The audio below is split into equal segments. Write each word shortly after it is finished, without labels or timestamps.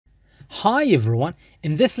Hi everyone,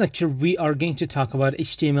 in this lecture we are going to talk about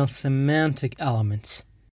HTML semantic elements.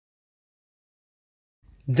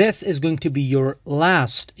 This is going to be your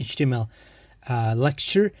last HTML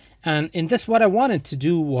lecture, and in this what I wanted to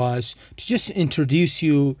do was to just introduce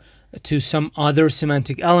you to some other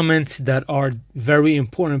semantic elements that are very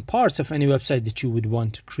important parts of any website that you would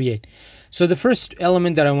want to create. So the first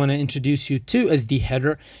element that I want to introduce you to is the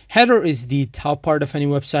header. Header is the top part of any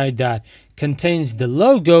website that contains the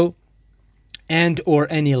logo and or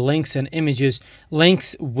any links and images,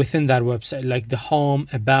 links within that website, like the home,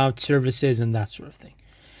 about, services, and that sort of thing.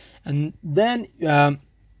 And then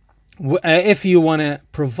if you want to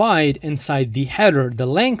provide inside the header the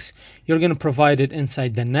links, you're going to provide it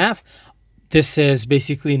inside the nav. This is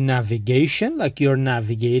basically navigation, like you're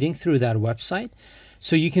navigating through that website.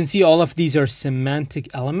 So you can see all of these are semantic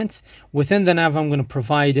elements. Within the nav, I'm going to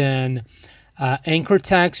provide an anchor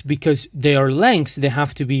tags because they are links. They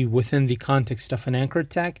have to be within the context of an anchor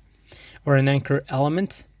tag or an anchor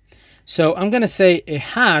element. So I'm going to say a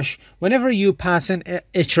hash. Whenever you pass an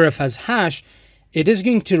href as hash, it is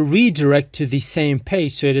going to redirect to the same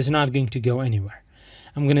page, so it is not going to go anywhere.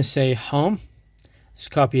 I'm going to say home. Let's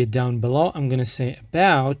copy it down below. I'm going to say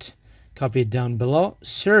about, copy it down below,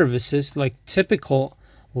 services, like typical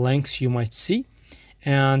links you might see,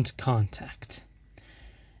 and contact.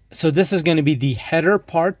 So this is going to be the header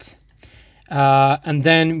part, and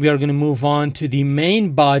then we are going to move on to the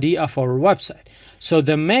main body of our website. So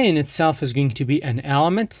the main itself is going to be an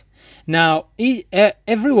element. Now,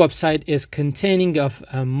 every website is containing of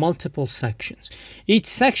multiple sections. Each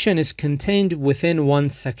section is contained within one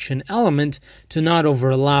section element to not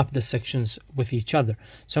overlap the sections with each other.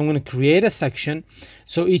 So I'm going to create a section.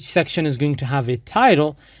 So each section is going to have a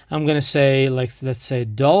title. I'm going to say, like, let's say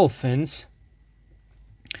dolphins.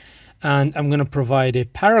 And I'm going to provide a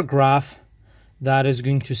paragraph that is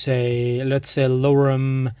going to say, let's say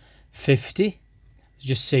lorem 50.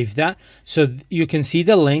 Just save that. So you can see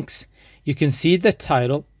the links. You can see the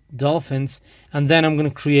title, dolphins, and then I'm going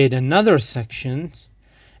to create another section,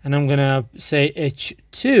 and I'm going to say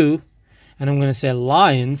h2, and I'm going to say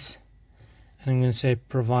lions, and I'm going to say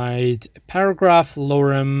provide paragraph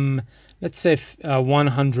lorem, let's say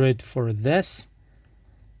 100 for this.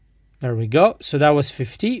 There we go. So that was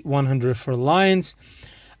 50, 100 for lions.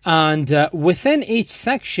 And within each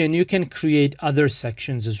section, you can create other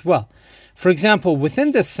sections as well. For example, within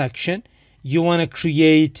this section, you want to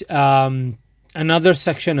create another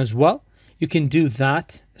section as well. You can do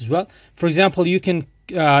that as well. For example, you can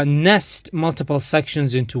nest multiple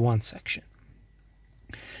sections into one section.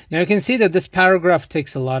 Now you can see that this paragraph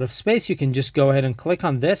takes a lot of space. You can just go ahead and click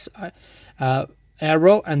on this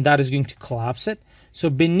arrow, and that is going to collapse it. So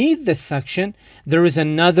beneath this section, there is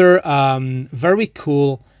another very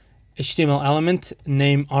cool HTML element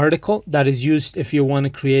named article that is used if you want to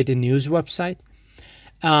create a news website.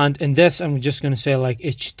 And in this, I'm just going to say like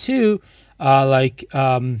h2,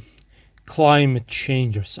 climate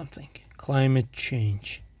change or something, climate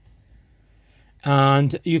change.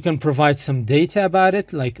 And you can provide some data about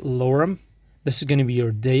it, like lorem. This is going to be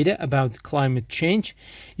your data about climate change.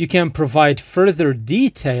 You can provide further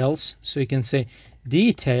details. So you can say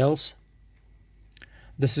details.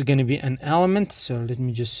 This is going to be an element. So let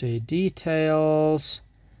me just say details.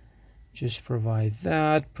 Just provide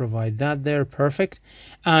that there. Perfect.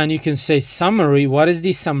 And you can say summary. What is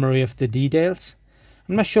the summary of the details?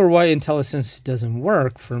 I'm not sure why IntelliSense doesn't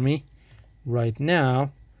work for me right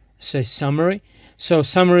now. Say summary. So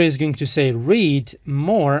summary is going to say read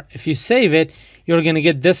more. If you save it, you're going to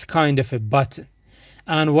get this kind of a button.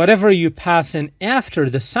 And whatever you pass in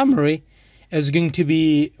after the summary is going to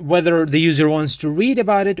be whether the user wants to read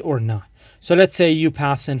about it or not. So let's say you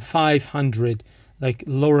pass in 500, like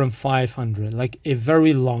lorem 500, like a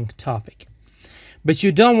very long topic. But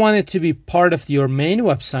you don't want it to be part of your main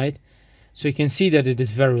website. So you can see that it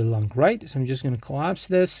is very long, right? So I'm just going to collapse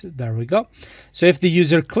this. There we go. So if the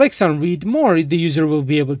user clicks on read more, the user will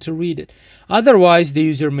be able to read it. Otherwise, the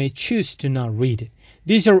user may choose to not read it.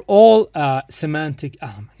 These are all semantic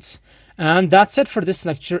elements. And that's it for this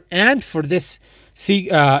lecture and for this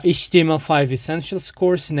HTML5 Essentials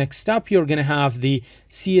course. Next up, you're going to have the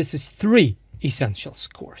CSS3 Essentials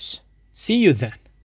course. See you then.